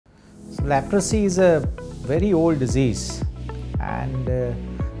Leprosy is a very old disease, and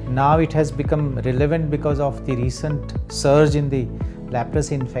now it has become relevant because of the recent surge in the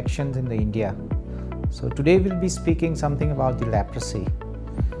leprosy infections in India. So today we'll be speaking something about the leprosy.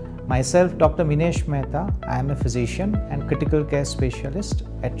 Myself, Dr. Minesh Mehta, I am a physician and critical care specialist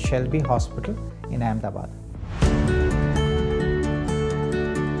at Shalby Hospital in Ahmedabad.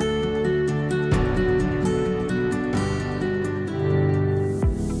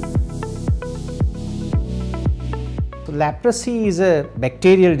 Leprosy is a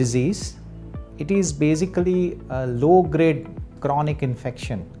bacterial disease. It is basically a low-grade chronic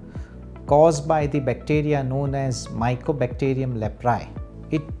infection caused by the bacteria known as Mycobacterium leprae.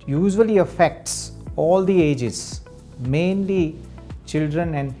 It usually affects all the ages, mainly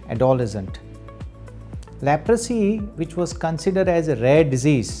children and adolescents. Leprosy, which was considered as a rare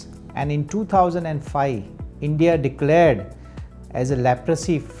disease, and in 2005, India declared as a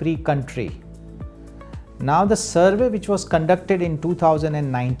leprosy-free country. Now the survey which was conducted in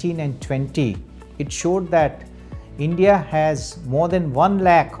 2019 and 20, it showed that India has more than 1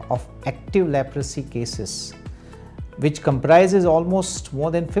 lakh of active leprosy cases, which comprises almost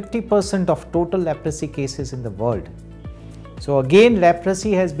more than 50% of total leprosy cases in the world. So again,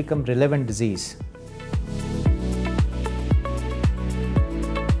 leprosy has become relevant disease.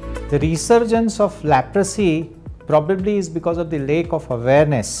 The resurgence of leprosy probably is because of the lack of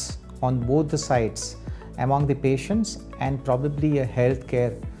awareness on both the sides among the patients and probably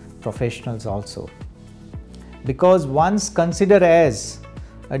healthcare professionals also. Because once considered as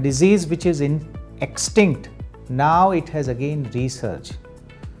a disease which is extinct, now it has again resurged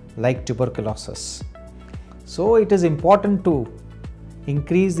like tuberculosis. So it is important to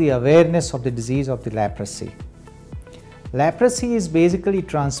increase the awareness of the disease of the leprosy. Leprosy is basically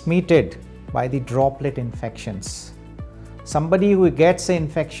transmitted by the droplet infections. Somebody who gets an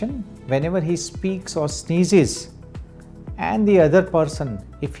infection, whenever he speaks or sneezes, and the other person,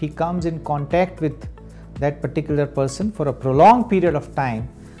 if he comes in contact with that particular person for a prolonged period of time,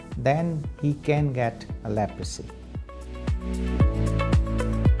 then he can get a leprosy.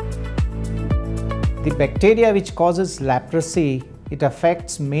 The bacteria which causes leprosy, it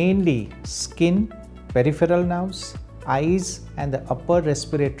affects mainly skin, peripheral nerves, eyes and the upper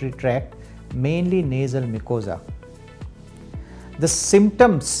respiratory tract, mainly nasal mucosa. The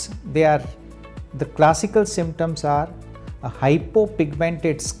symptoms, the classical symptoms are a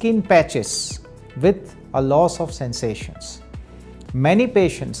hypopigmented skin patches with a loss of sensations. Many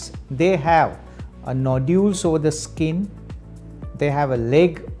patients, they have nodules over the skin, they have a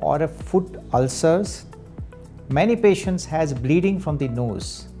leg or a foot ulcers. Many patients has bleeding from the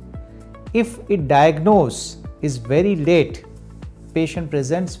nose. If it diagnosed is very late, patient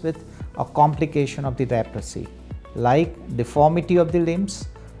presents with a complication of the leprosy, like deformity of the limbs,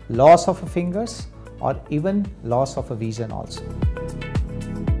 loss of fingers, or even loss of a vision also.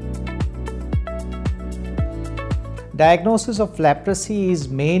 Diagnosis of leprosy is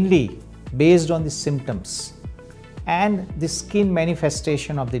mainly based on the symptoms and the skin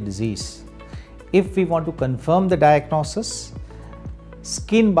manifestation of the disease. If we want to confirm the diagnosis,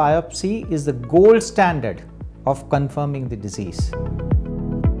 skin biopsy is the gold standard of confirming the disease.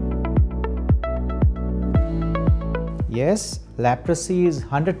 Yes, leprosy is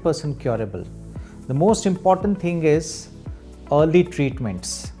 100% curable. The most important thing is early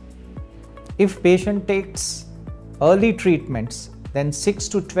treatments. If patient takes early treatments, then 6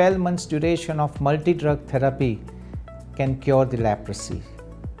 to 12 months duration of multi-drug therapy can cure the leprosy.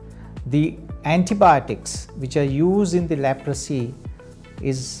 The antibiotics which are used in the leprosy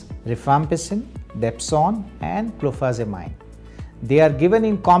is rifampicin, dapsone and clofazimine. They are given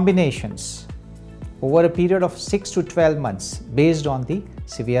in combinations over a period of 6 to 12 months based on the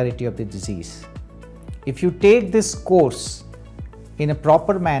severity of the disease. If you take this course in a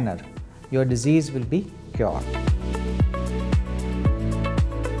proper manner, your disease will be cured.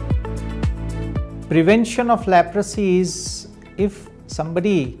 Prevention of leprosy is, if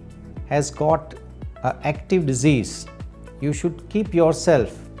somebody has got an active disease, you should keep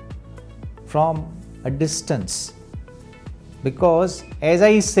yourself from a distance, because as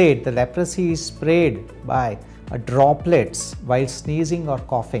I said, the leprosy is spread by droplets while sneezing or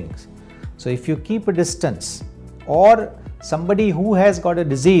coughing. So if you keep a distance, or somebody who has got a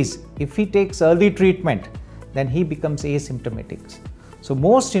disease, if he takes early treatment, then he becomes asymptomatic. So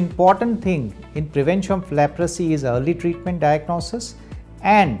most important thing in prevention of leprosy is early treatment diagnosis,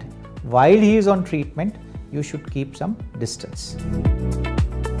 and while he is on treatment, you should keep some distance.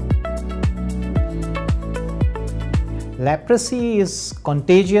 Leprosy is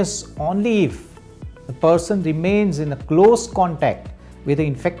contagious only if the person remains in a close contact with the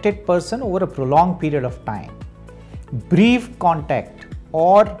infected person over a prolonged period of time. Brief contact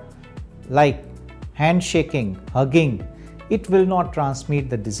or like handshaking, hugging, it will not transmit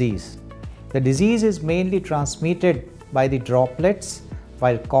the disease. The disease is mainly transmitted by the droplets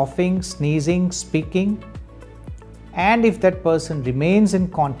while coughing, sneezing, speaking, and if that person remains in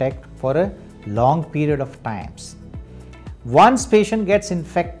contact for a long period of times. Once patient gets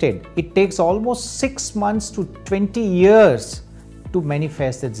infected, it takes almost 6 months to 20 years to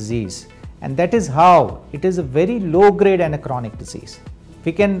manifest the disease, and that is how it is a very low grade and a chronic disease.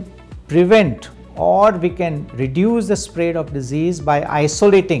 We can prevent or we can reduce the spread of disease by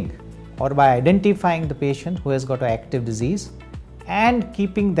isolating or by identifying the patient who has got an active disease and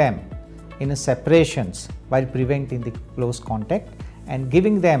keeping them in a separations while preventing the close contact and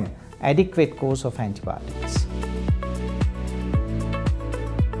giving them adequate course of antibiotics.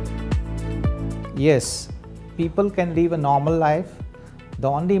 Yes, people can live a normal life. The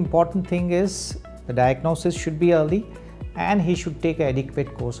only important thing is the diagnosis should be early and he should take an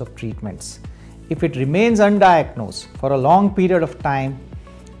adequate course of treatments. If it remains undiagnosed for a long period of time,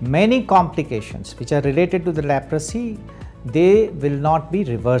 many complications which are related to the leprosy, they will not be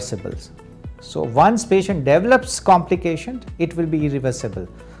reversible. So once patient develops complications, it will be irreversible.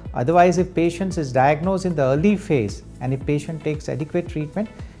 Otherwise, if patient is diagnosed in the early phase and if patient takes adequate treatment,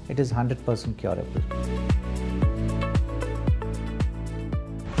 it is 100% curable.